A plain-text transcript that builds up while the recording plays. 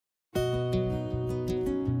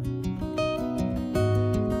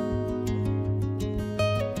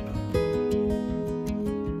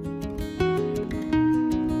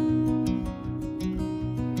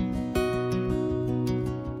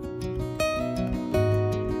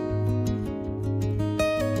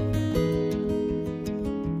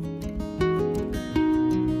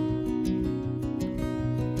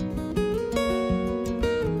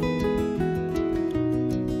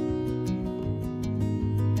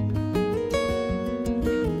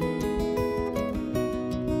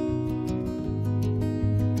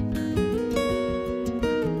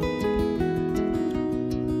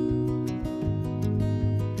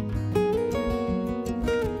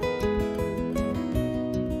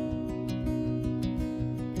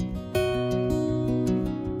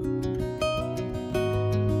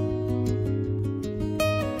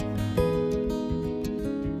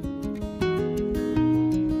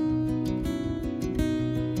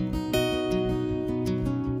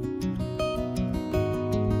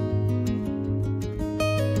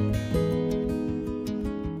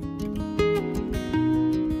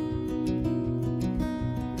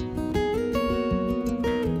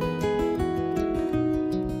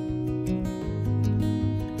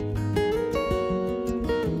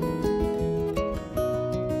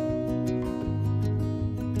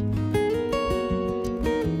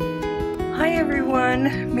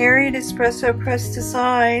everyone, Mary at Espresso Press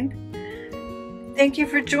Design. Thank you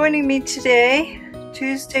for joining me today,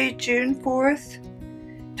 Tuesday, June 4th,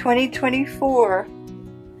 2024.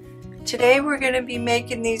 Today we're going to be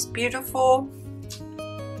making these beautiful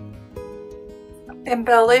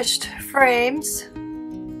embellished frames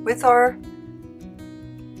with our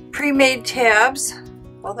pre-made tabs,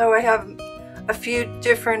 although I have a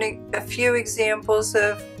few examples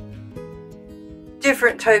of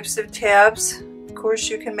different types of tabs. Of course,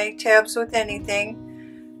 you can make tabs with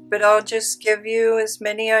anything, but I'll just give you as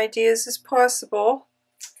many ideas as possible.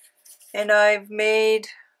 And I've made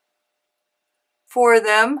 4 of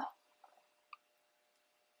them,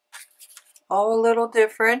 all a little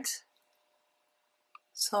different.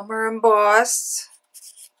 Some are embossed,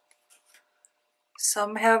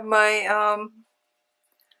 some have my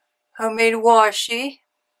homemade washi.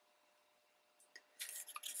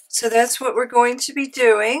 So that's what we're going to be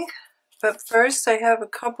doing. But first I have a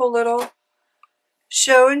couple little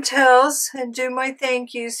show and tells and do my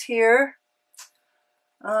thank yous here.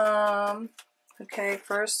 Okay,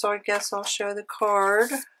 first I guess I'll show the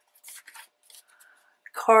card.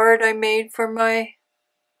 Card I made for my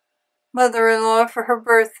mother-in-law for her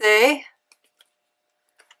birthday.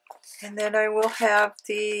 And then I will have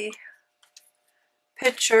the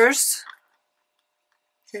pictures.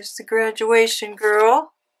 Here's the graduation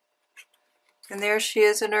girl. And there she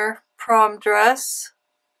is in her prom dress.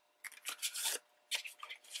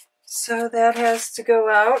 So that has to go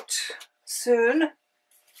out soon.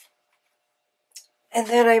 And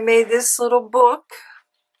then I made this little book.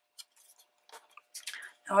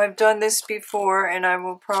 Now I've done this before and I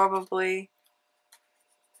will probably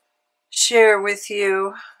share with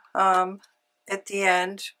you at the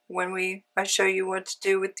end when I show you what to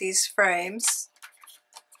do with these frames.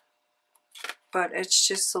 But it's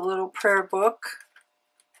just a little prayer book,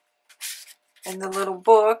 and the little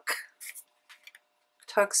book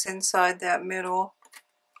tucks inside that middle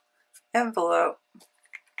envelope.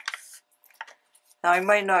 Now I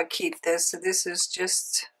might not keep this, so this is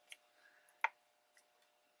just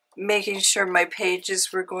making sure my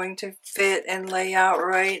pages were going to fit and lay out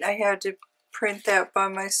right. I had to print that by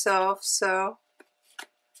myself, so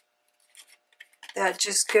that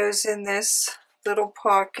just goes in this little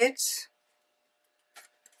pocket.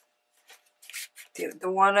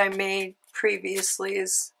 The one I made previously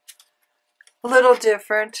is a little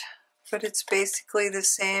different, but it's basically the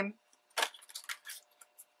same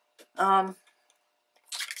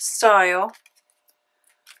style.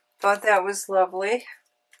 Thought that was lovely.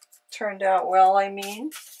 Turned out well, I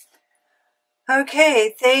mean.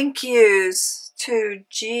 Okay, thank yous to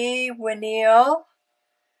G. Winneal,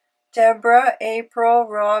 Deborah, April,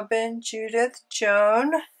 Robin, Judith,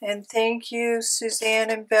 Joan, and thank you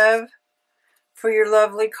Suzanne and Bev for your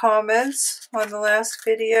lovely comments on the last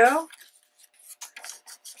video.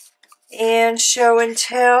 And show and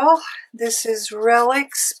tell. This is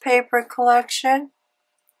Relics paper collection.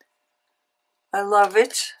 I love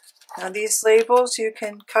it. Now these labels you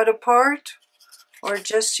can cut apart or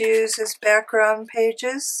just use as background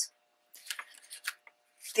pages.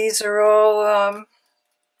 These are all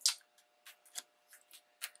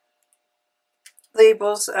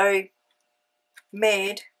labels I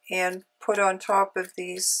made and put on top of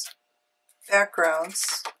these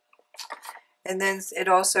backgrounds. And then it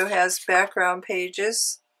also has background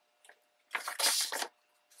pages.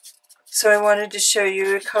 So I wanted to show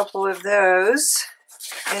you a couple of those.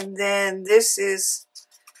 And then this is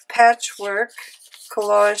patchwork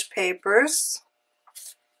collage papers.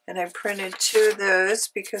 And I printed 2 of those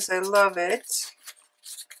because I love it.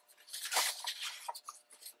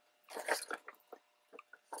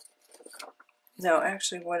 No,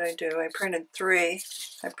 actually what I do, I printed 3.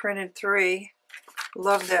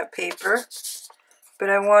 Love that paper. But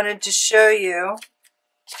I wanted to show you,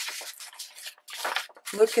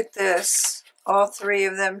 look at this, all 3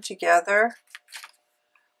 of them together.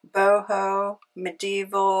 Boho,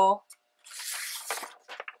 medieval.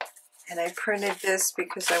 And I printed this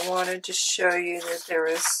because I wanted to show you that there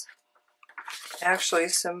is actually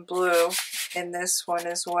some blue in this one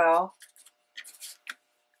as well.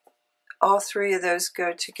 All 3 of those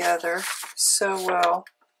go together so well.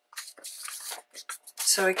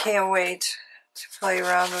 So I can't wait to play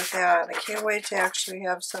around with that. I can't wait to actually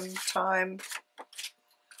have some time,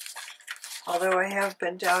 although I have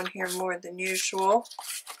been down here more than usual.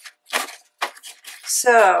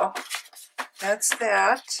 So that's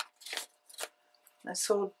that. I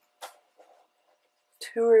sold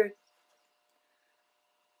 2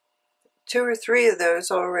 or 3 of those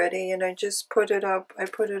already, and I just put it up. I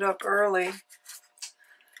put it up early.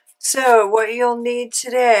 So what you'll need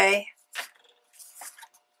today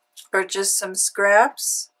are just some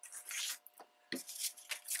scraps.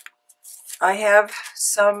 I have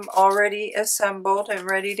some already assembled and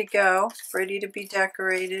ready to go, ready to be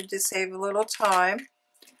decorated to save a little time.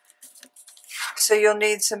 So you'll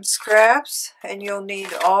need some scraps and you'll need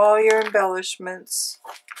all your embellishments,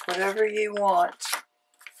 whatever you want.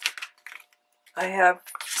 I have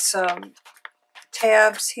some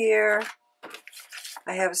tabs here.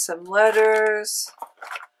 I have some letters.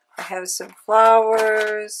 I have some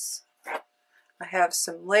flowers. I have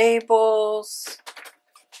some labels.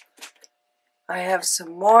 I have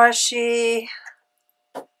some washi.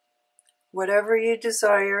 Whatever you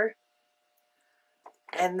desire.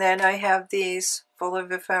 And then I have these full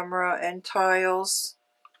of ephemera and tiles,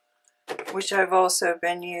 which I've also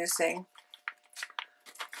been using.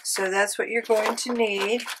 So that's what you're going to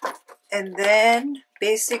need. And then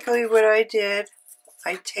basically what I did,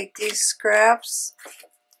 I take these scraps.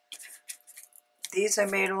 These I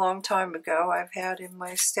made a long time ago. I've had in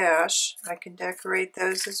my stash. I can decorate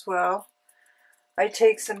those as well. I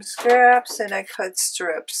take some scraps and I cut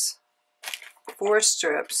strips. 4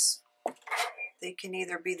 strips. They can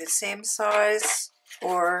either be the same size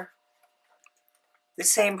or the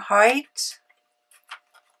same height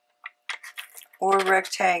or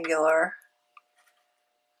rectangular.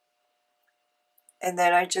 And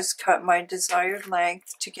then I just cut my desired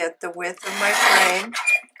length to get the width of my frame,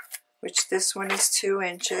 which this one is 2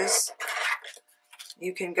 inches.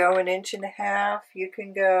 You can go 1.5 inches, you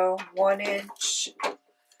can go 1 inch.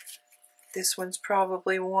 This one's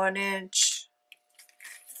probably 1 inch.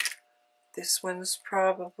 This one's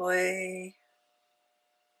probably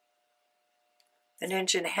 1.5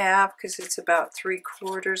 inches because it's about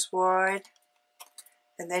 3/4 wide.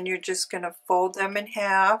 And then you're just going to fold them in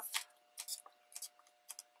half.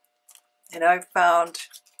 And I found,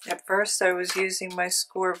 at first I was using my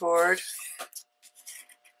scoreboard,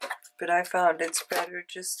 but I found it's better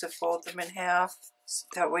just to fold them in half.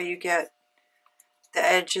 That way you get the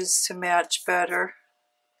edges to match better.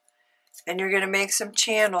 And you're going to make some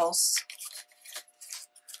channels.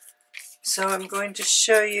 So I'm going to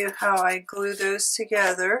show you how I glue those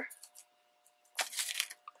together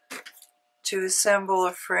to assemble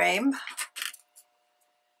a frame.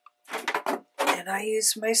 And I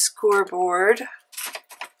use my scoreboard.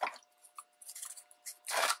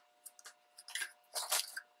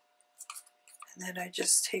 And then I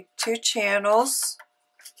just take 2 channels.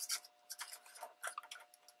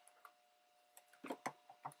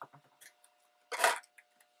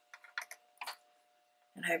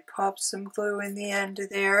 And I pop some glue in the end of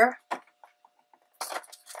there.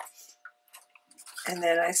 And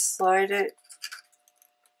then I slide it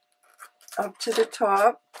up to the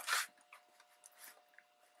top.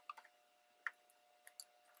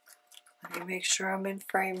 Let me make sure I'm in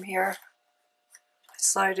frame here. I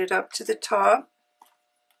slide it up to the top.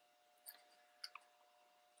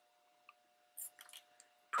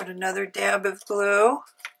 Put another dab of glue.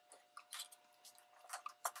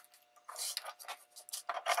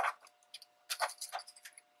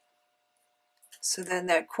 So then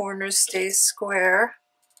that corner stays square.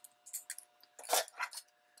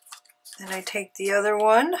 Then I take the other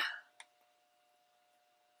one.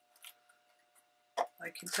 I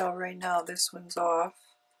can tell right now this one's off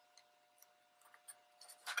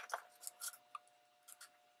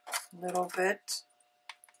a little bit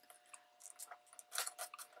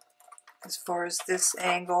as far as this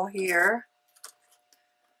angle here,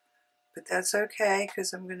 but that's okay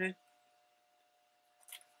because I'm going to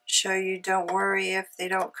show you, don't worry if they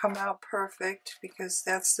don't come out perfect, because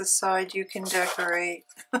that's the side you can decorate.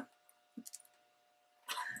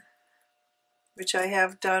 Which I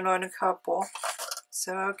have done on a couple.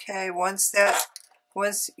 So okay, once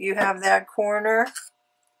you have that corner,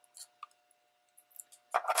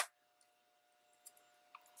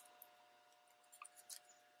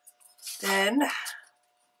 then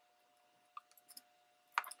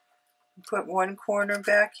put one corner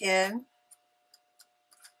back in.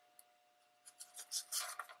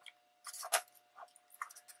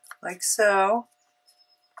 Like so.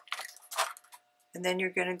 And then you're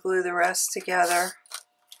going to glue the rest together.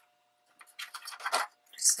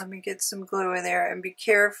 Just let me get some glue in there, and be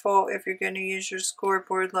careful if you're going to use your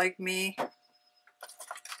scoreboard like me.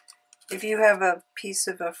 If you have a piece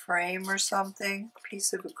of a frame or something,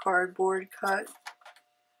 piece of a cardboard cut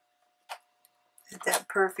at that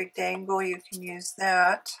perfect angle, you can use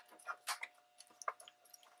that.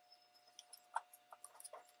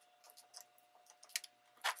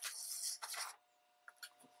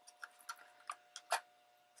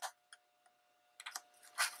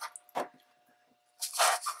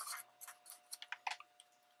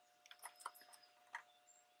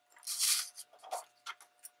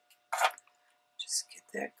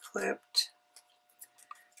 that clipped.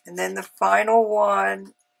 And then the final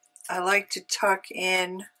one, I like to tuck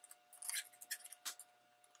in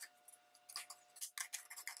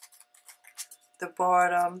the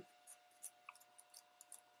bottom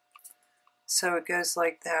so it goes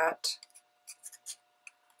like that.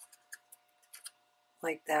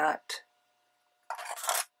 Like that.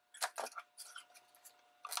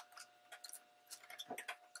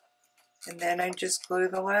 And then I just glue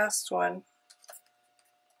the last one.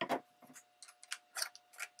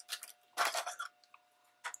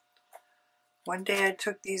 One day I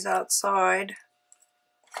took these outside,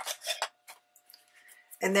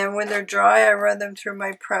 and then when they're dry I run them through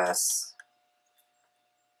my press.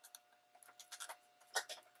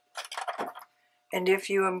 And if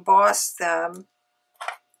you emboss them,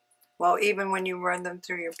 well, even when you run them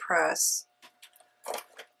through your press,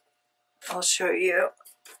 I'll show you.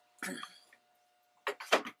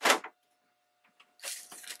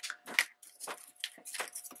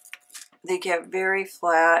 They get very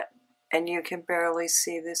flat and you can barely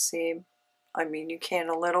see the seam. I mean, you can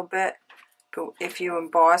a little bit, but if you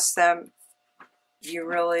emboss them, you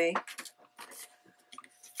really...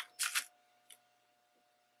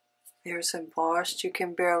 Here's embossed. You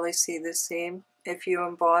can barely see the seam if you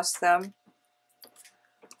emboss them.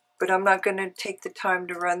 But I'm not going to take the time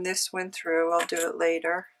to run this one through. I'll do it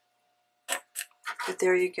later. But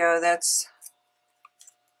there you go. That's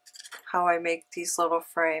how I make these little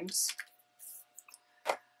frames.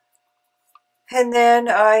 And then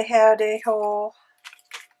I had a whole,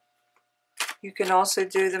 you can also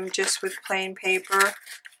do them just with plain paper.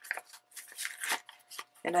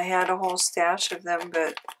 And I had a whole stash of them,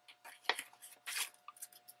 but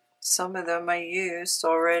some of them I used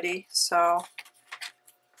already, so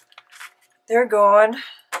they're gone.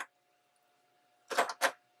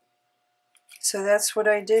 So that's what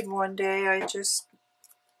I did one day.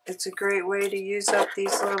 It's a great way to use up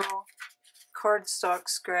these little cardstock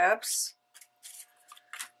scraps.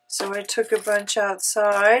 So I took a bunch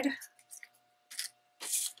outside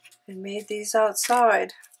and made these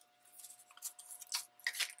outside.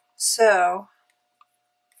 So,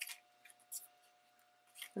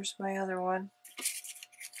 where's my other one?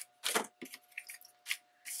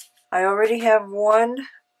 I already have one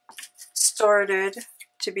started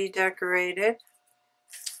to be decorated.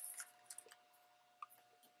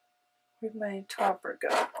 Where'd my topper go?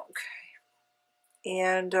 Okay.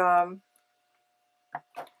 And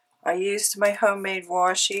I used my homemade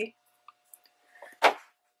washi,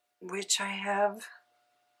 which I have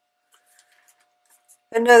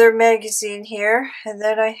another magazine here, and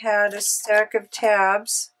then I had a stack of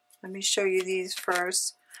tabs. Let me show you these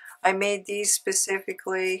first. I made these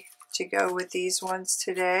specifically to go with these ones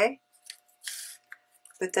today,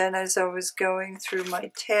 but then as I was going through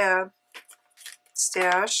my tab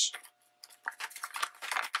stash,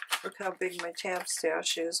 look how big my tab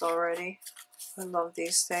stash is already. I love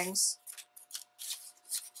these things.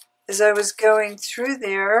 As I was going through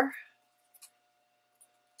there,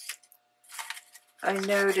 I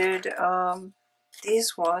noted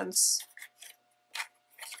these ones,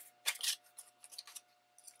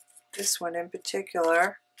 this one in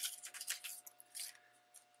particular,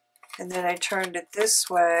 and then I turned it this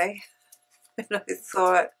way and I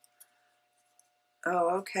thought,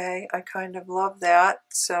 oh, okay, I kind of love that,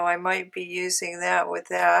 so I might be using that with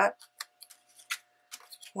that.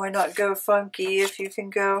 Why not go funky if you can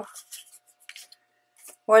go,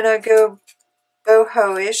 why not go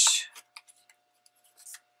boho-ish,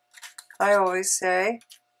 I always say.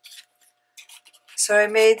 So I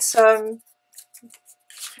made some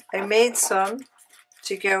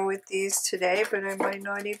to go with these today, but I might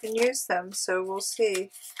not even use them, so we'll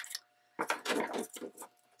see.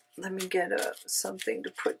 Let me get something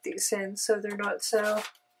to put these in so they're not so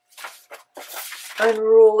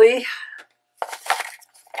unruly.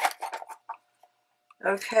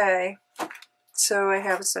 Okay, so I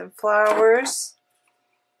have some flowers.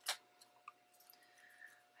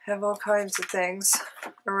 I have all kinds of things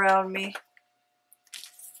around me.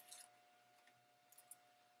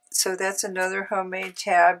 So that's another homemade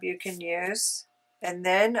tab you can use. And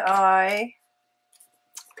then I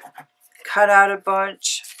cut out a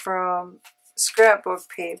bunch from scrapbook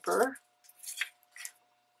paper.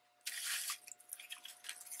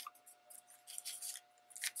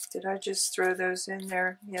 Did I just throw those in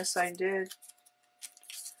there? Yes, I did.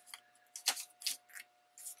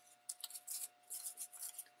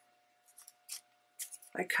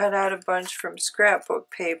 I cut out a bunch from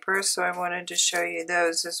scrapbook paper, so I wanted to show you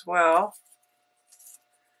those as well.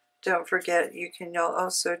 Don't forget, you can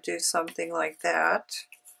also do something like that.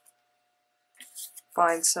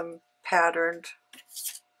 Find some patterned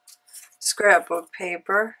scrapbook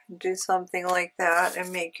paper. Do something like that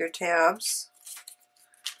and make your tabs.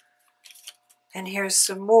 And here's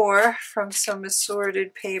some more from some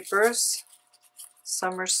assorted papers.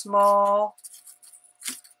 Some are small,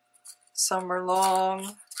 some are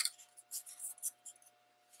long,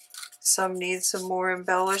 some need some more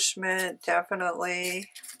embellishment, definitely.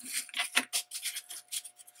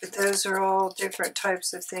 But those are all different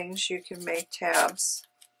types of things you can make tabs.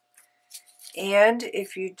 And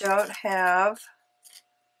if you don't have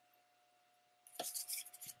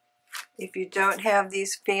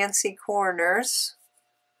these fancy corners,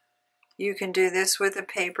 you can do this with a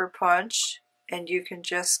paper punch, and you can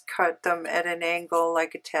just cut them at an angle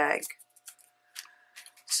like a tag.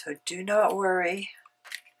 So do not worry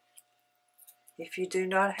if you do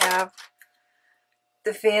not have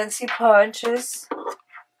the fancy punches.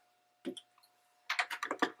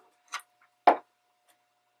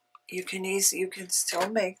 You can still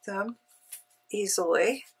make them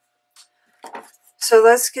easily. So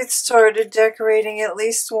let's get started decorating at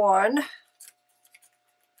least one.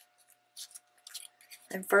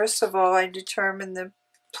 And first of all, I determine the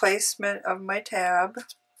placement of my tab.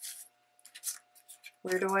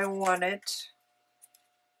 Where do I want it?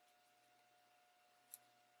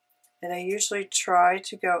 And I usually try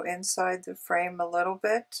to go inside the frame a little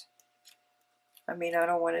bit. I mean, I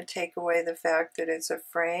don't want to take away the fact that it's a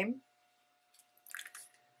frame,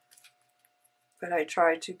 but I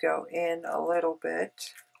try to go in a little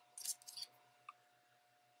bit.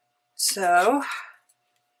 So,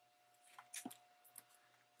 I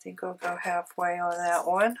think I'll go halfway on that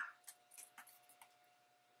one.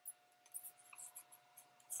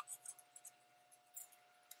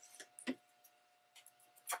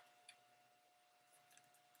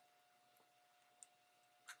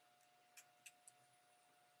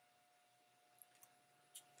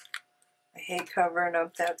 I hate covering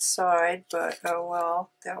up that side, but oh well,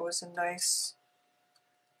 that was a nice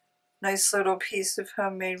little piece of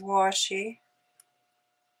homemade washi.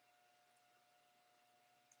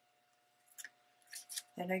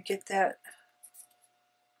 And I get that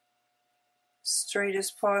straight as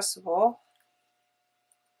possible.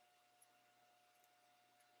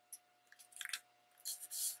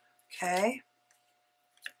 Okay.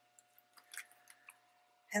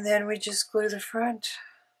 And then we just glue the front,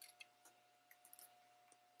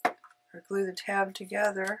 or glue the tab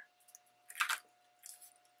together.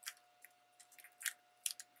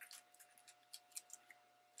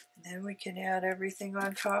 And then we can add everything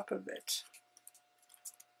on top of it.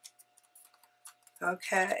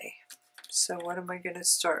 Okay, so what am I going to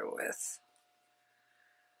start with?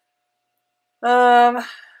 I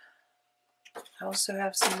also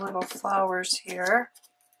have some little flowers here.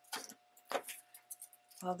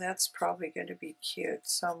 Well, that's probably going to be cute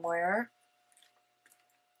somewhere.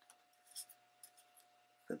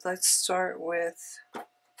 But let's start with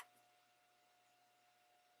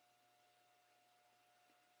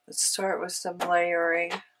some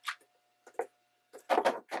layering.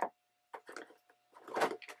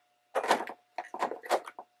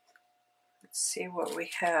 Let's see what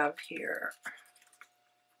we have here.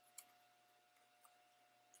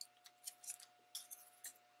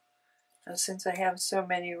 Now, since I have so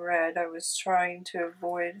many red, I was trying to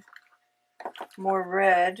avoid more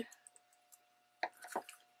red.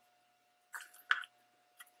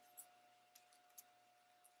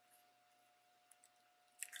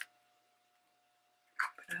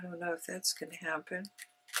 But I don't know if that's going to happen.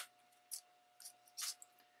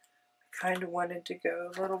 I kind of wanted to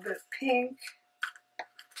go a little bit pink.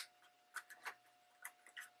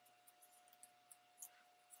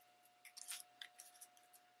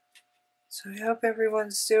 So I hope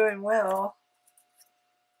everyone's doing well.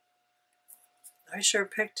 I sure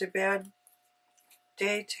picked a bad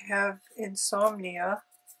day to have insomnia.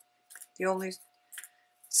 The only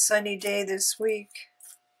sunny day this week.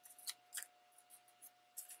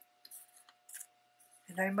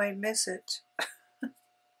 And I might miss it. I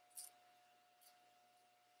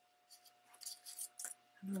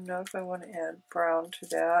don't know if I want to add brown to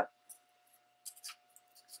that.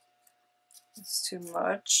 It's too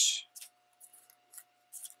much.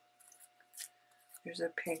 Here's a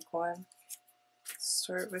pink one. Let's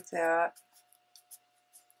start with that.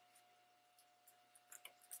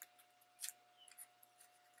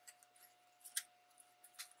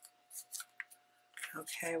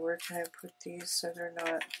 Okay, where can I put these so they're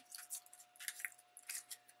not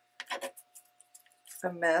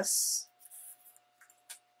a mess?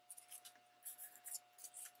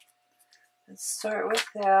 Let's start with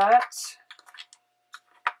that.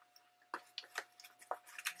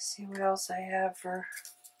 See what else I have for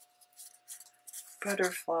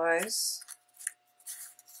butterflies,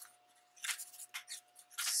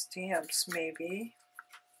 stamps maybe.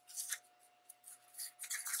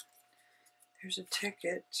 There's a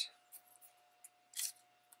ticket.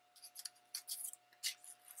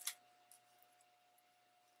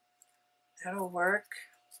 That'll work.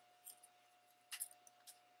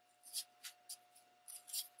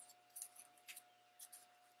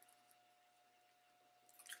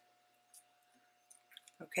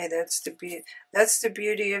 Okay, that's the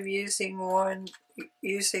beauty of using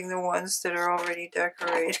the ones that are already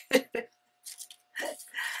decorated.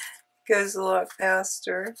 Goes a lot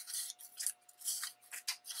faster.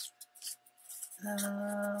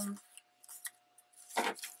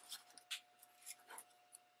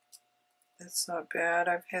 That's not bad.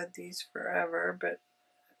 I've had these forever, but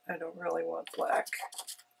I don't really want black.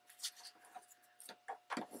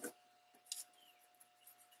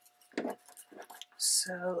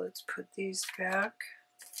 So let's put these back.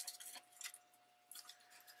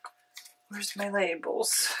 Where's my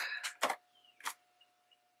labels?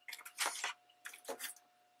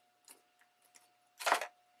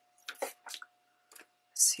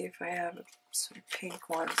 See if I have some pink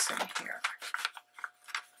ones in here.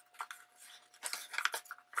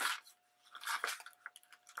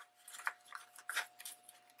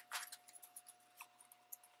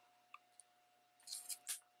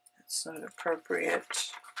 That's not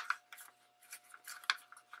appropriate.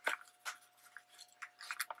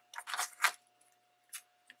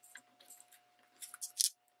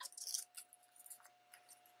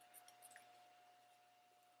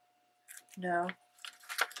 No.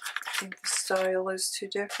 I think the style is too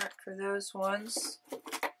different for those ones.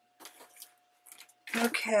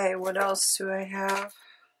 Okay, what else do I have?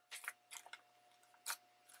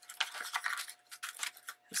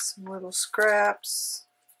 Some little scraps.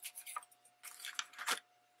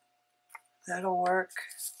 That'll work.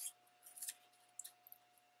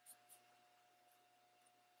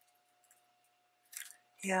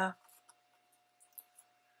 Yeah.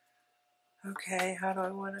 Okay, how do I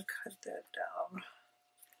want to cut that down?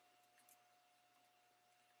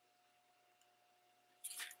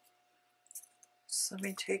 So let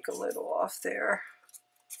me take a little off there.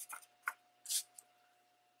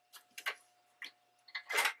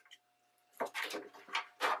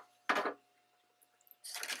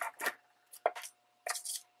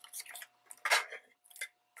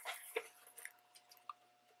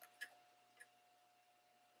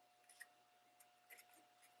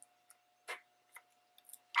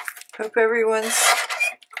 Hope everyone's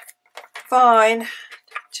fine.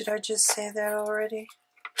 Did I just say that already?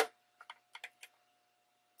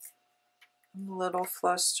 I'm a little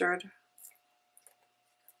flustered.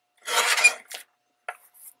 I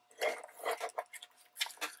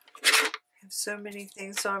have so many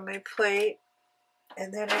things on my plate,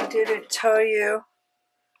 and then I didn't tell you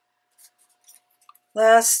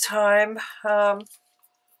last time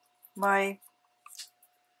my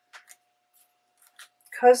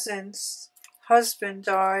cousin's husband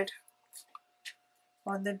died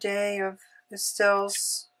on the day of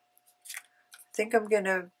Estelle's. I think I'm going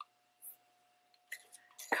to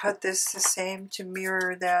cut this the same to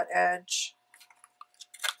mirror that edge.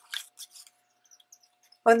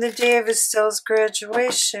 On the day of Estelle's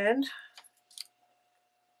graduation,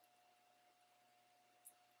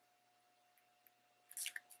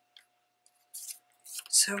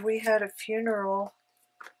 so we had a funeral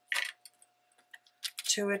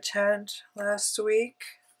to attend last week.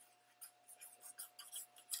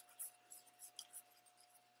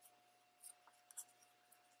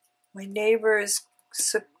 My neighbor is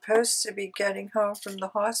supposed to be getting home from the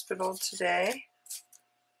hospital today.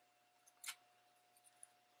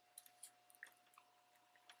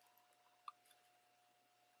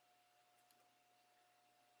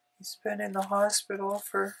 He's been in the hospital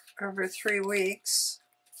for over 3 weeks.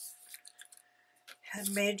 Had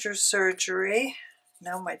major surgery.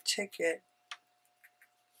 Now my ticket.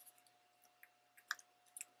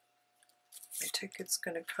 My ticket's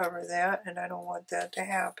going to cover that, and I don't want that to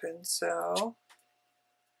happen, so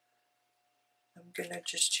I'm going to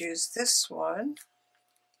just use this one.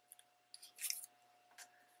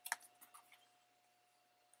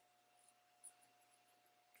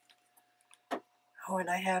 Oh, and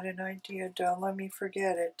I had an idea, don't let me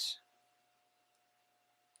forget it.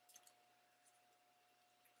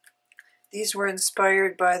 These were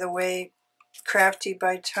inspired, by the way, Crafty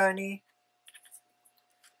by Tony.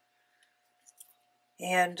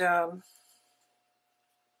 And, of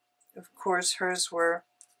course, hers were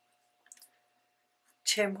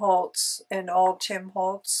Tim Holtz and all Tim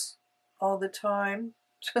Holtz all the time.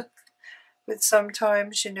 But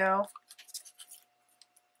sometimes, you know,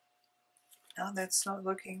 Now that's not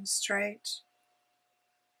looking straight.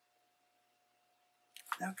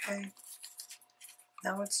 Okay.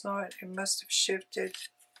 No, it's not. It must have shifted.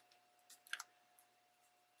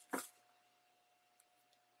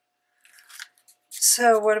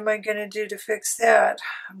 So what am I going to do to fix that?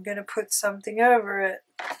 I'm going to put something over it.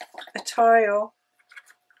 A tile.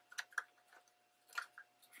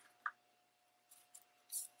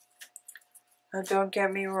 Now don't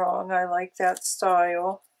get me wrong, I like that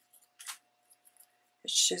style.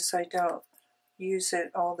 It's just I don't use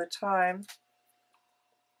it all the time.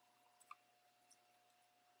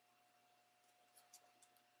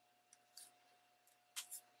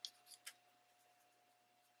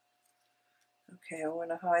 Okay, I want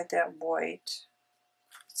to hide that white.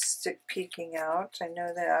 It's peeking out, I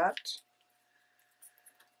know that.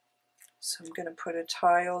 So I'm going to put a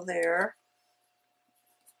tile there.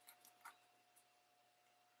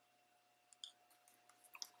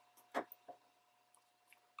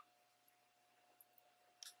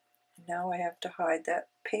 Now I have to hide that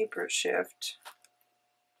paper shift.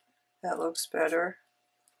 That looks better.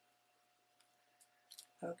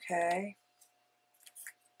 Okay.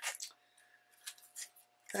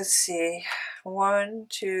 Let's see. 1,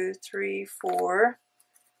 2, 3, 4.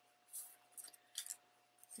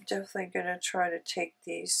 I'm definitely going to try to take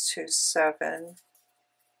these to 7.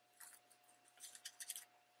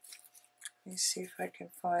 Let me see if I can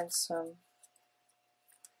find some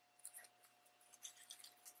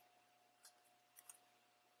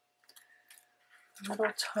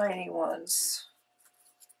little tiny ones.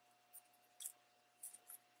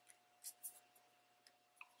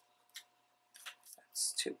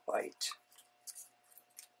 That's too white.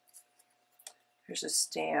 Here's a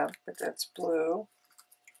stamp, but that's blue.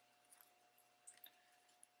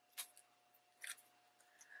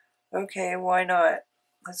 Okay, why not?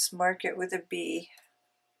 Let's mark it with a B.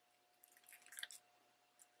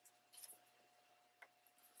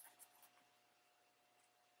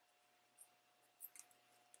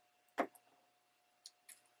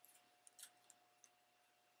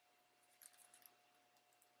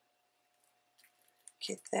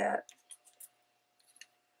 Get that.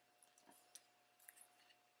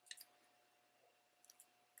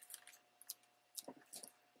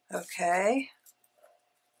 Okay.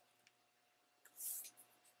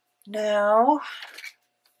 Now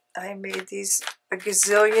I made a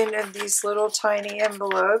gazillion of these little tiny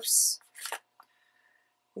envelopes,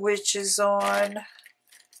 which is on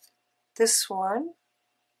this one.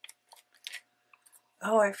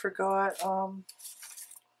 Oh, I forgot.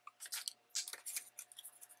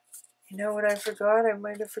 You know what I forgot? I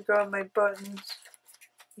might have forgot my button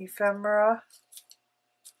ephemera,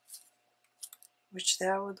 which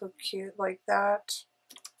that would look cute like that.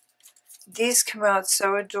 These come out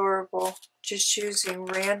so adorable, just using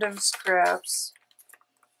random scraps.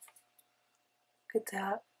 Look at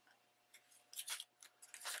that.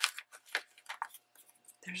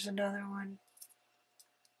 There's another one.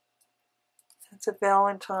 That's a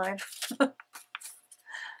Valentine.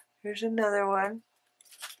 Here's another one.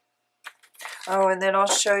 Oh, and then I'll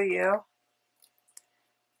show you.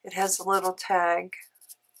 It has a little tag.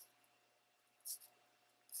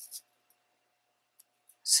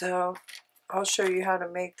 So I'll show you how to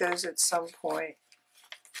make those at some point.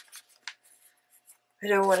 I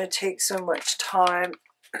don't want to take so much time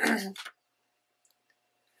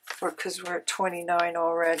because we're at 29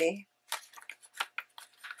 already.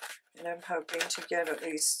 And I'm hoping to get at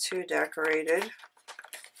least 2 decorated.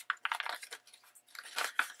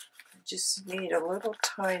 I just need a little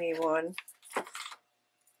tiny one.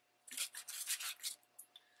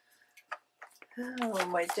 Oh,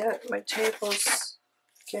 my table's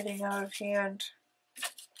getting out of hand.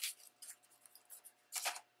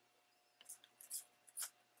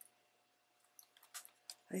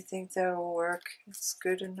 I think that'll work. It's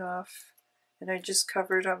good enough. And I just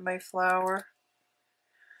covered up my flower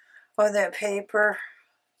on that paper.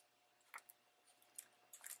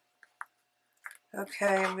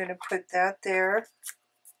 Okay, I'm going to put that there.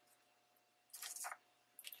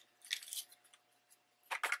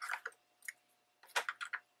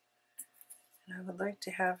 And I would like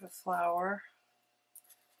to have a flower.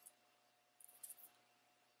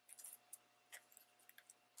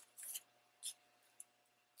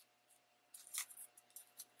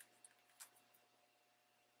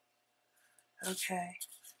 Okay,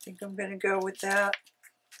 I think I'm going to go with that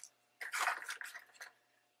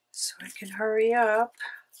so I can hurry up.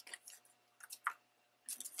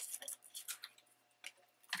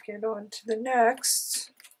 Get on to the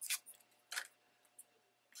next.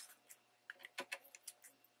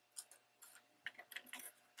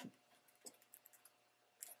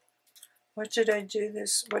 What did I do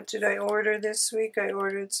this? What did I order this week? I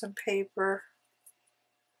ordered some paper.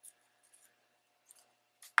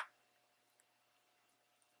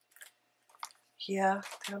 Yeah,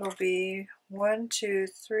 that'll be 1, 2,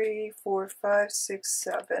 3, 4, 5, 6,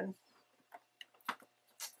 7.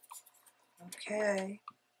 Okay.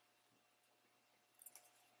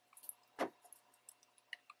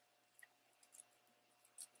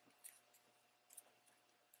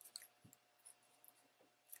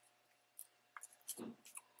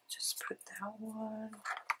 Just put that one.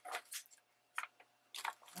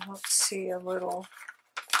 Let's see,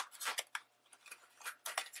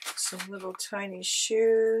 some little tiny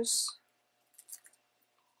shoes.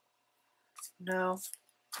 No,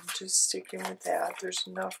 I'm just sticking with that. There's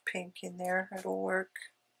enough pink in there. It'll work.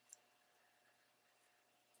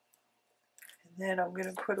 And then I'm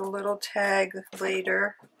going to put a little tag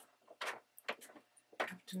later. I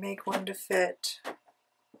have to make one to fit.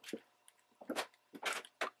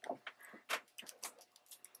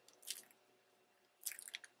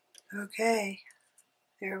 Okay,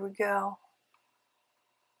 there we go.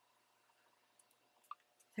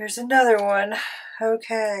 There's another one.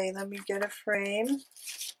 Okay, let me get a frame.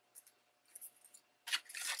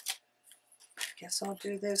 Guess I'll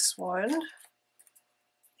do this one.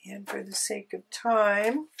 And for the sake of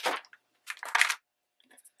time,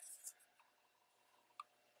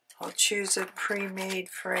 I'll choose a pre-made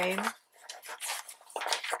frame.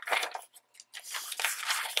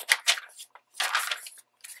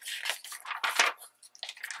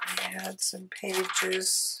 I add some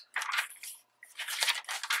pages.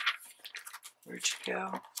 Where'd you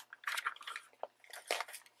go?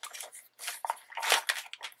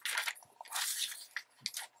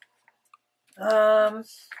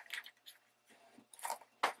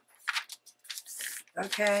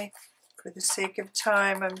 Okay, for the sake of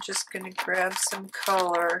time, I'm just going to grab some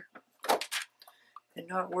color and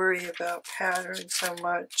not worry about pattern so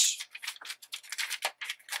much.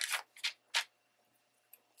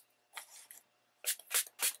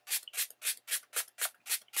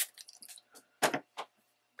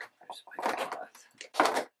 Where's my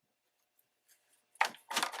cloth?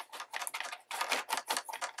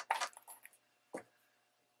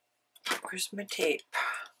 Where's my tape?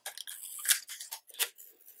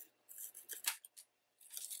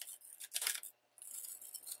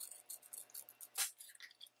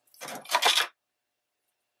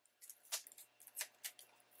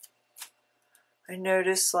 I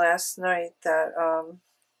noticed last night that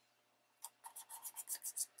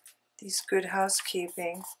these Good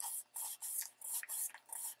Housekeeping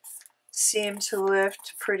seem to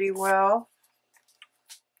lift pretty well.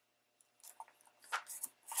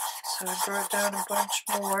 So I brought down a bunch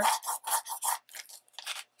more.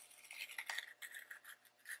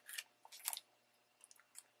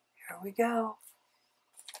 Here we go.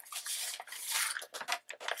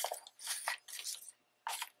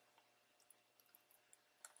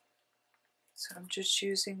 So I'm just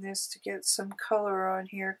using this to get some color on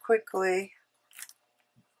here quickly.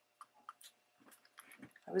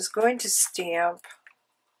 I was going to stamp.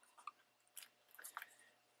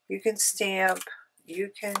 You can stamp, you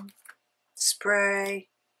can spray,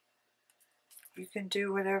 you can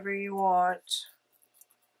do whatever you want.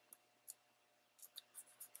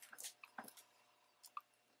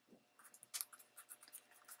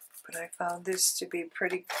 But I found this to be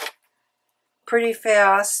pretty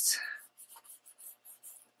fast.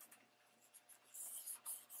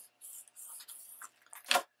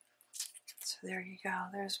 So there you go,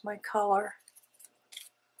 there's my color.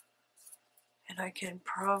 And I can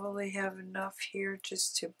probably have enough here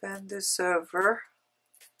just to bend this over.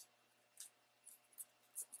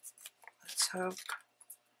 Let's hope.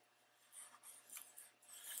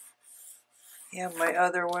 Yeah, my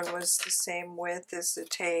other one was the same width as the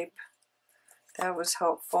tape. That was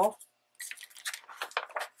helpful.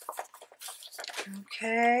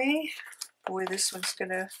 Okay. Boy, this one's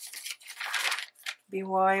gonna be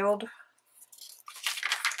wild.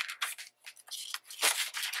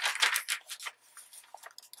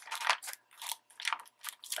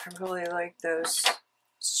 I really like those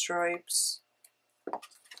stripes.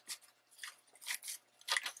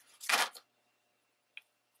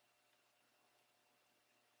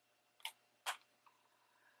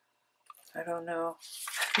 I don't know.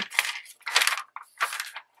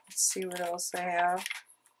 Let's see what else I have.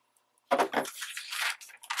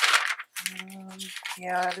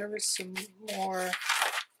 Yeah, there was some more.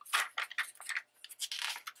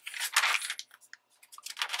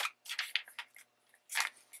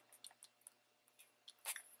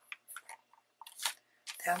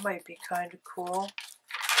 That might be kind of cool.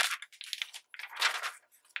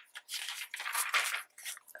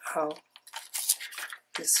 Oh,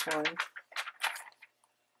 this one.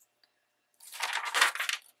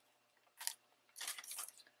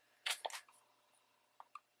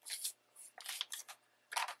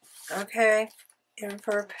 Okay, in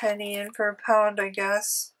for a penny, in for a pound, I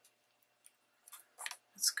guess.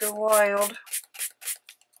 Let's go wild.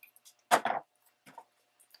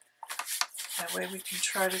 That way we can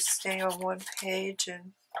try to stay on one page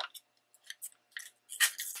and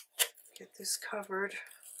get this covered.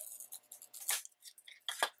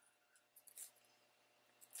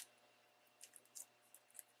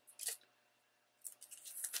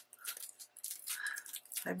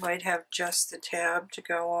 I might have just the tab to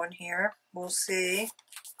go on here. We'll see.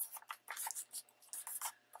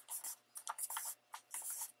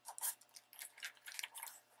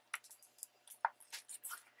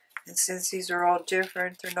 And since these are all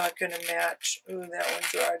different, they're not going to match. Ooh, that one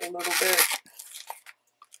dried a little bit.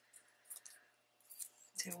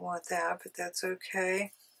 Didn't want that, but that's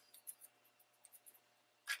okay.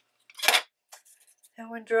 That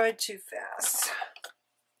one dried too fast.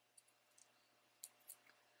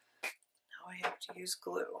 Now I have to use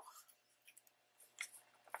glue.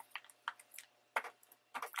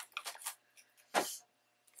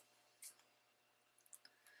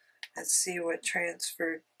 Let's see what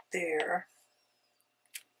transferred there.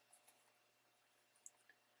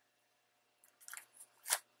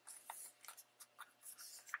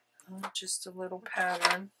 Oh, just a little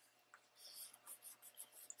pattern.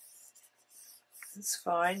 It's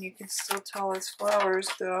fine. You can still tell it's flowers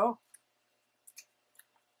though.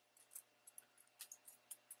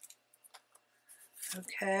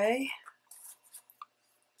 Okay.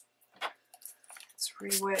 Let's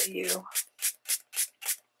re-wet you.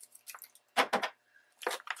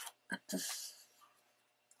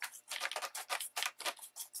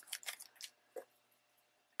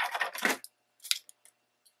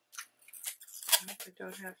 I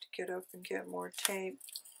don't have to get up and get more tape.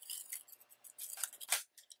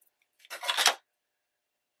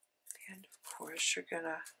 And of course you're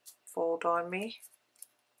gonna fold on me.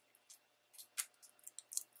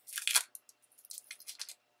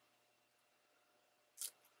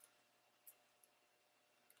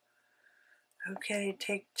 Okay,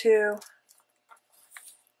 take two.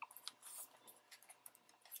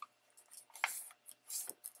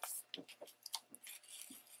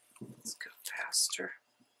 Let's go faster.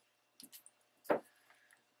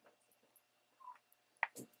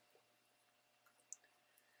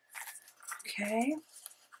 Okay.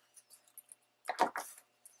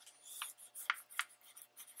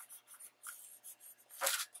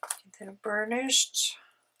 Get that burnished.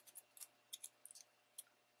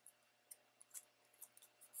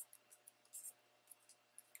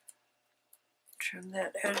 Trim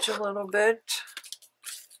that edge a little bit.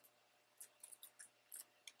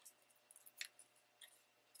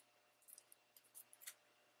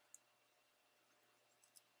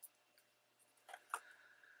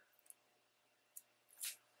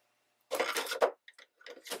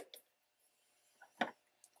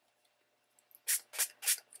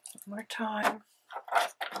 One more time.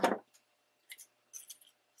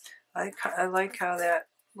 I like how that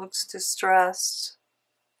looks distressed.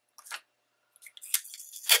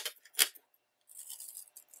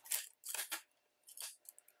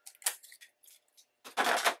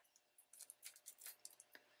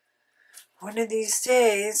 One of these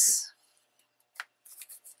days,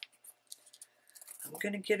 I'm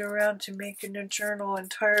going to get around to making a journal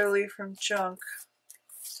entirely from junk.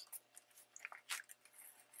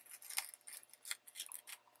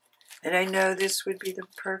 And I know this would be the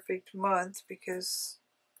perfect month because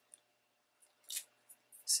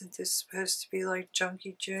isn't this supposed to be like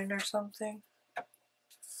Junky June or something?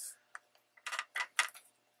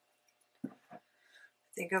 I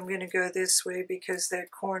think I'm going to go this way because that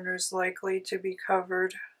corner is likely to be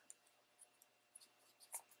covered.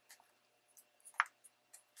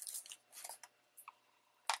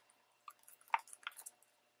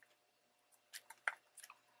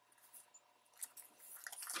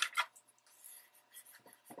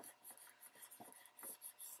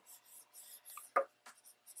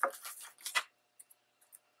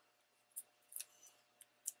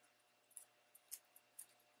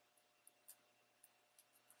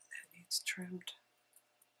 Trimmed.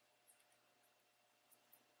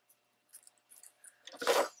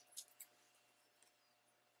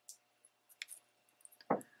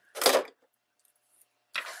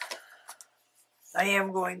 I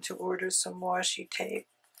am going to order some washi tape.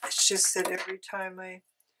 It's just that every time I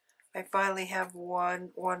finally have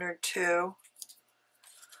one or two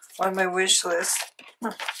on my wish list,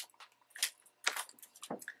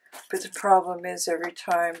 But the problem is every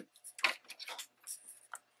time,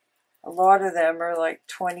 a lot of them are like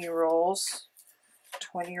 20 rolls,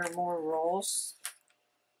 20 or more rolls.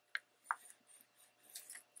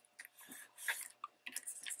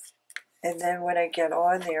 And then when I get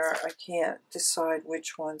on there, I can't decide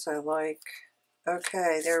which ones I like.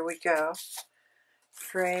 Okay, there we go.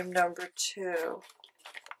 Frame number 2.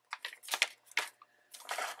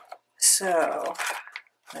 So,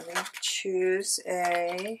 let me choose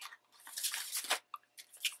a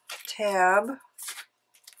tab.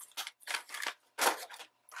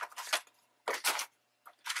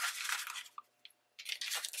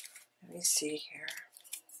 Let me see here.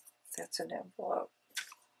 That's an envelope.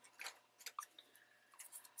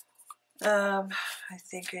 I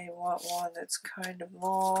think I want one that's kind of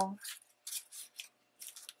long.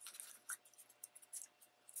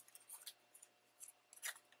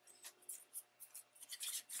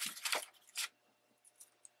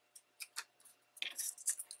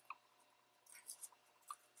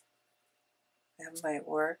 That might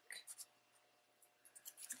work.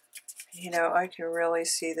 You know, I can really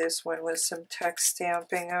see this one with some text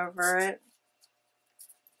stamping over it.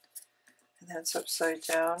 And that's upside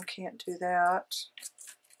down. Can't do that.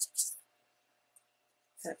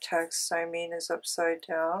 That text, I mean, is upside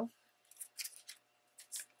down.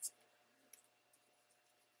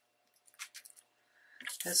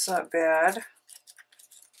 That's not bad.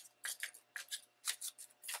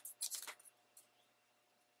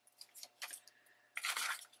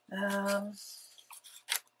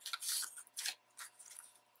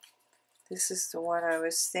 This is the one I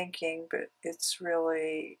was thinking, but it's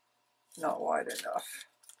really not wide enough.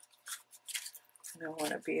 And I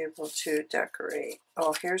want to be able to decorate.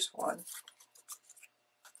 Oh, here's one.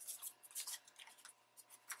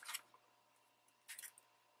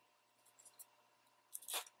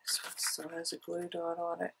 This one still has a glue dot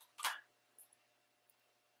on it.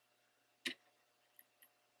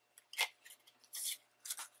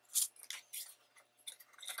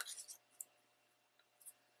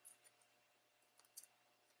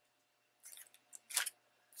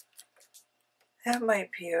 That might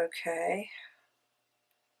be okay.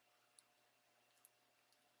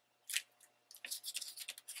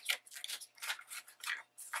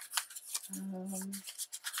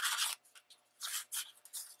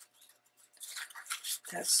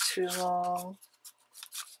 That's too long.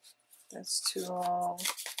 That's too long.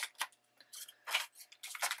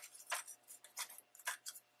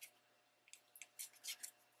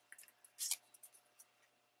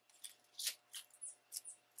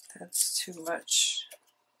 That's too much.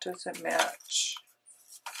 Doesn't match.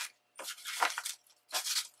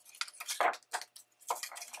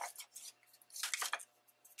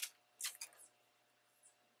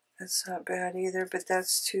 That's not bad either, but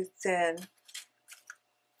that's too thin.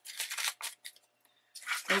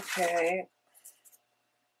 Okay.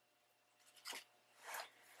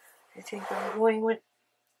 I think I'm going with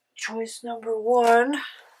choice number 1.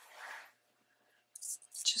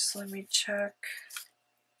 Just let me check.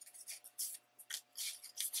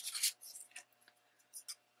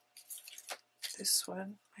 This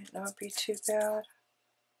one might not be too bad.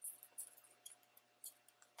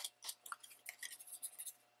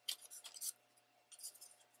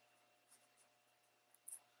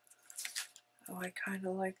 Oh, I kind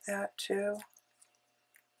of like that too.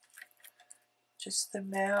 Just the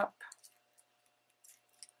map.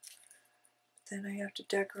 Then I have to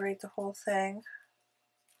decorate the whole thing.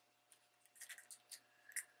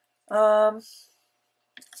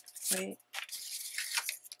 Wait.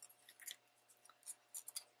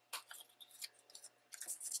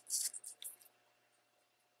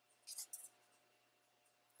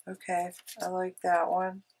 Okay, I like that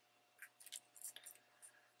one.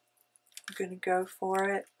 I'm going to go for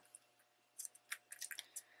it.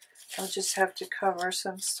 I'll just have to cover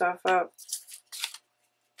some stuff up.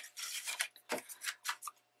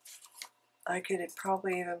 I could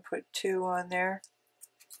probably even put 2 on there.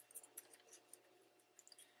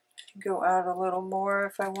 Go out a little more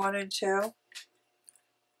if I wanted to.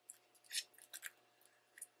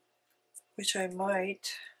 Which I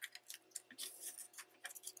might.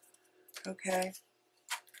 Okay.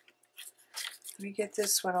 Let me get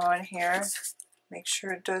this one on here. Make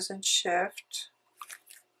sure it doesn't shift.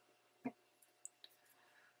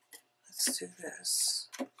 Let's do this.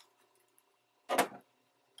 Is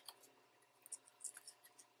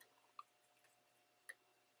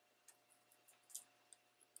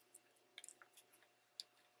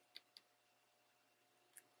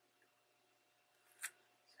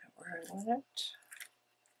that where I want it?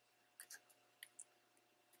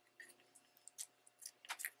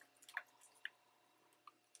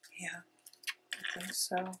 Yeah, I think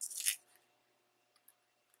so.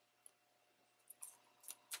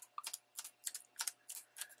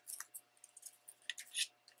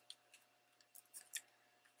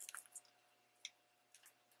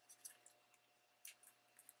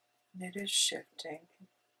 And it is shifting.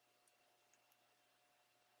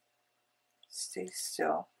 Stay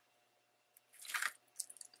still.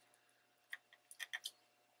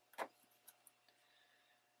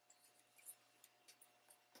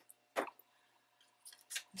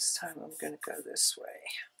 This time I'm going to go this way.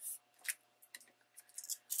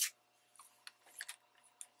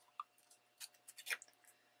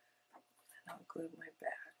 And I'll glue my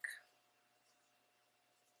back.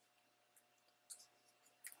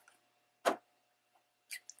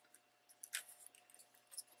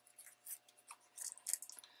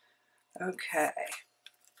 Okay.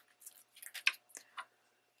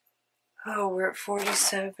 Oh, we're at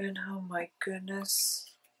 47. Oh my goodness.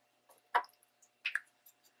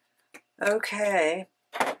 Okay.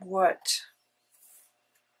 What?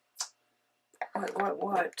 And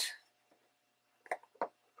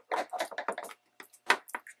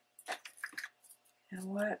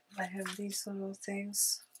what? I have these little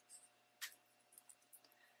things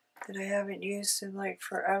that I haven't used in like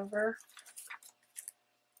forever.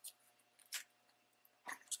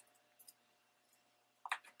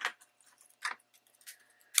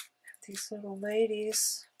 These little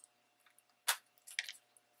ladies.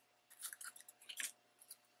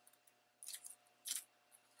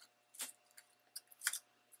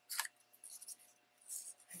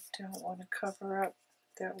 I don't want to cover up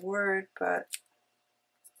that word, but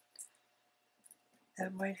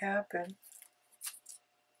that might happen.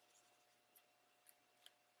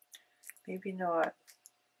 Maybe not.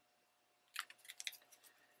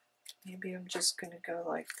 Maybe I'm just going to go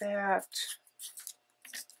like that.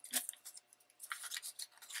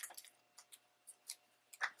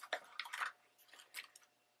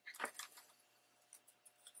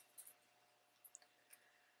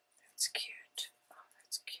 That's cute. Oh,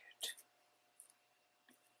 that's cute.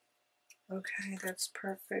 Okay, that's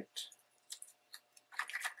perfect.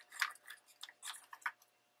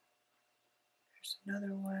 There's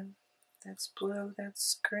another one. That's blue,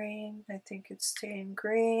 that's green. I think it's staying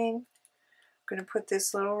green. I'm going to put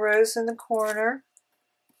this little rose in the corner.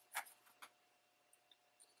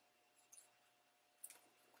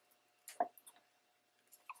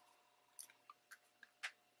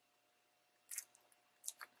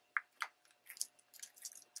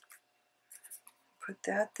 Put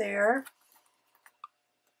that there.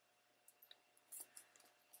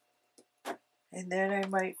 And then I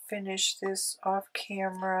might finish this off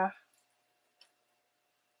camera.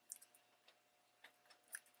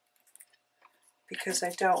 Because I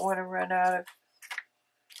don't want to run out of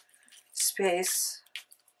space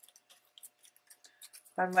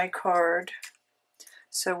on my card.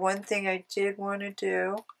 So one thing I did want to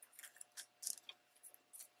do,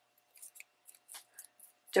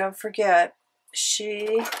 don't forget,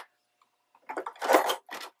 I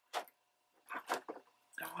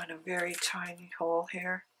want a very tiny hole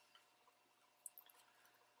here.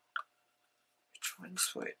 Which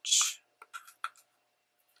one's which?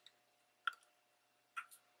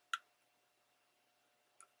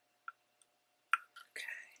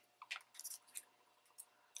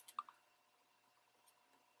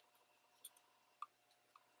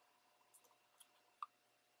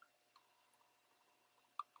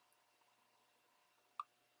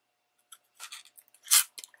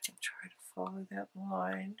 Try to follow that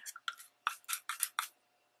line.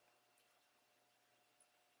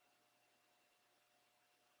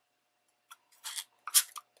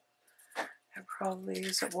 That probably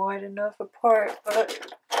isn't wide enough apart,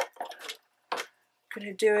 but I'm going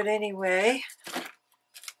to do it anyway.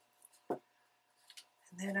 And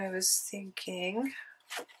then I was thinking,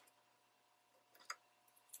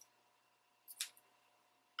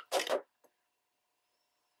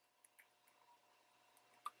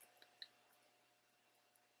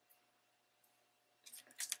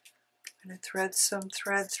 I'm going to thread some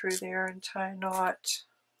thread through there and tie a knot.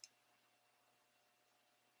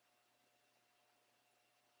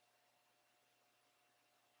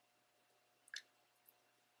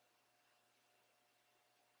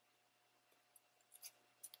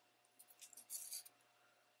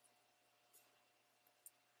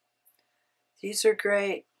 These are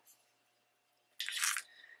great.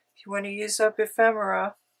 If you want to use up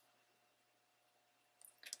ephemera,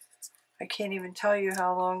 I can't even tell you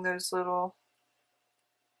how long those little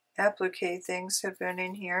applique things have been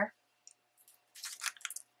in here.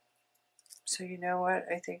 So you know what?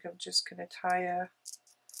 I think I'm just going to tie a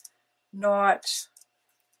knot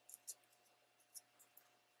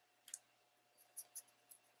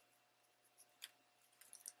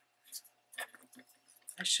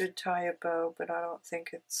I should tie a bow, but I don't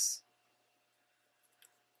think it's,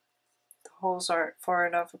 the holes aren't far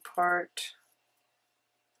enough apart.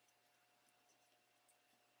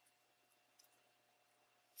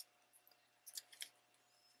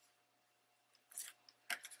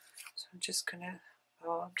 So I'm just gonna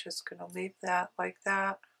leave that like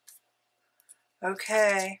that.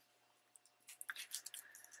 Okay.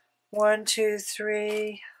 1, 2,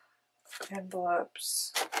 3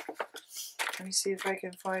 envelopes. Let me see if I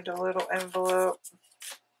can find a little envelope.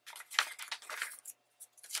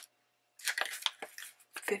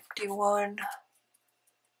 51.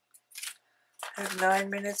 I have 9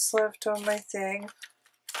 minutes left on my thing.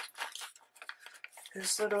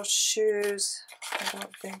 Those little shoes, I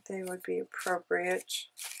don't think they would be appropriate.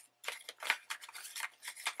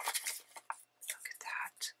 Look at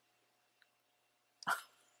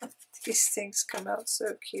that. These things come out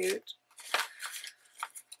so cute.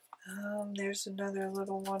 There's another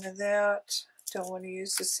little one of that. Don't want to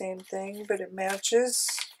use the same thing, but it matches.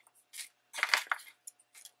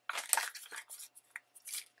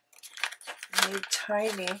 I need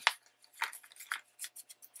tiny.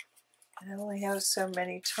 I only have so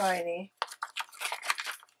many tiny.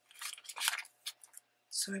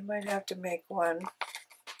 So I might have to make one.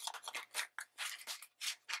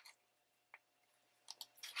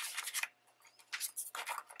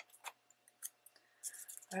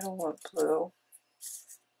 I don't want blue.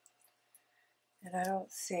 And I don't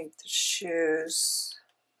think the shoes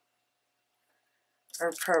are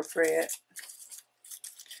appropriate.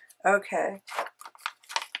 Okay.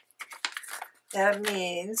 That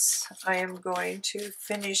means I am going to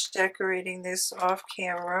finish decorating this off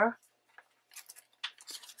camera.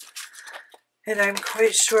 And I'm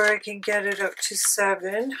quite sure I can get it up to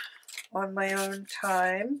 7 on my own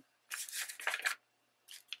time.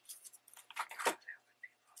 That would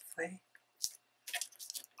be lovely.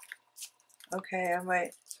 Okay, I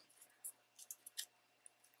might,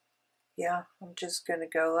 yeah, I'm just going to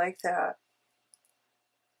go like that.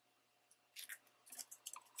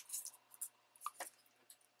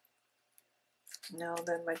 No,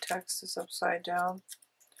 then my text is upside down.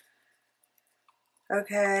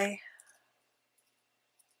 Okay.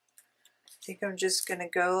 I think I'm just going to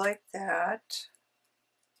go like that.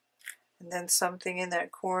 And then something in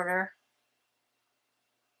that corner.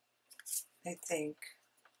 I think.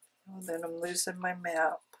 Oh, then I'm losing my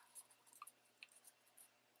map.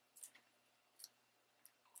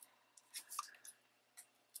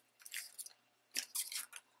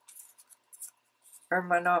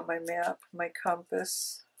 Or not my map, my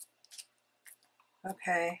compass.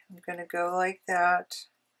 Okay, I'm going to go like that.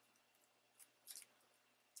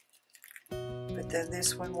 But then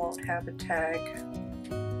this one won't have a tag.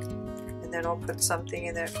 And then I'll put something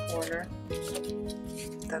in that corner.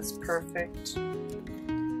 That's perfect.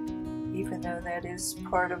 Even though that is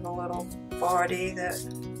part of a little body that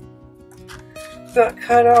got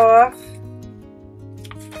cut off.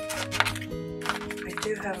 I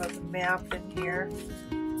do have a map in here.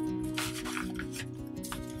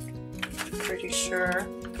 I'm pretty sure.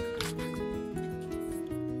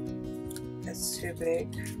 That's too big.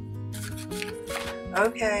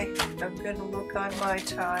 Okay, I'm going to look on my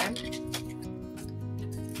time.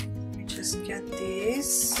 Let me just get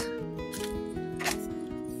these.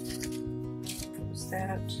 What was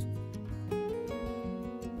that?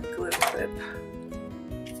 Glue clip.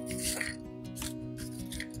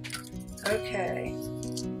 Okay.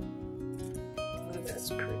 Oh, that's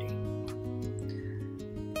pretty.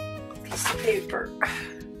 Piece of paper.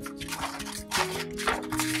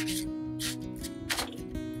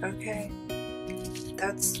 Okay.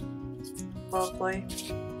 That's lovely.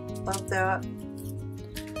 Love that.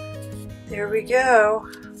 There we go.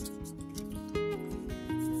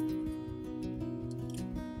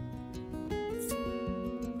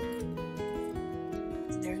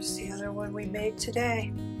 And there's the other one we made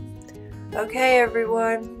today. Okay,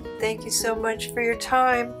 everyone. Thank you so much for your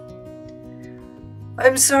time.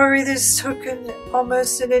 I'm sorry this took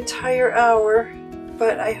almost an entire hour,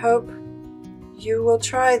 but I hope you will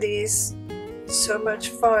try these. So much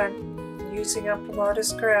fun, using up a lot of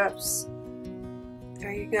scraps.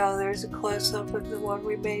 There you go, there's a close-up of the one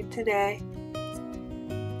we made today.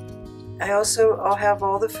 I'll have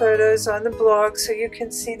all the photos on the blog so you can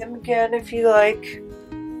see them again if you like.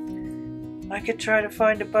 I could try to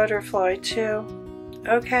find a butterfly too.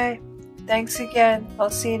 Okay, thanks again. I'll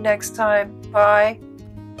see you next time. Bye.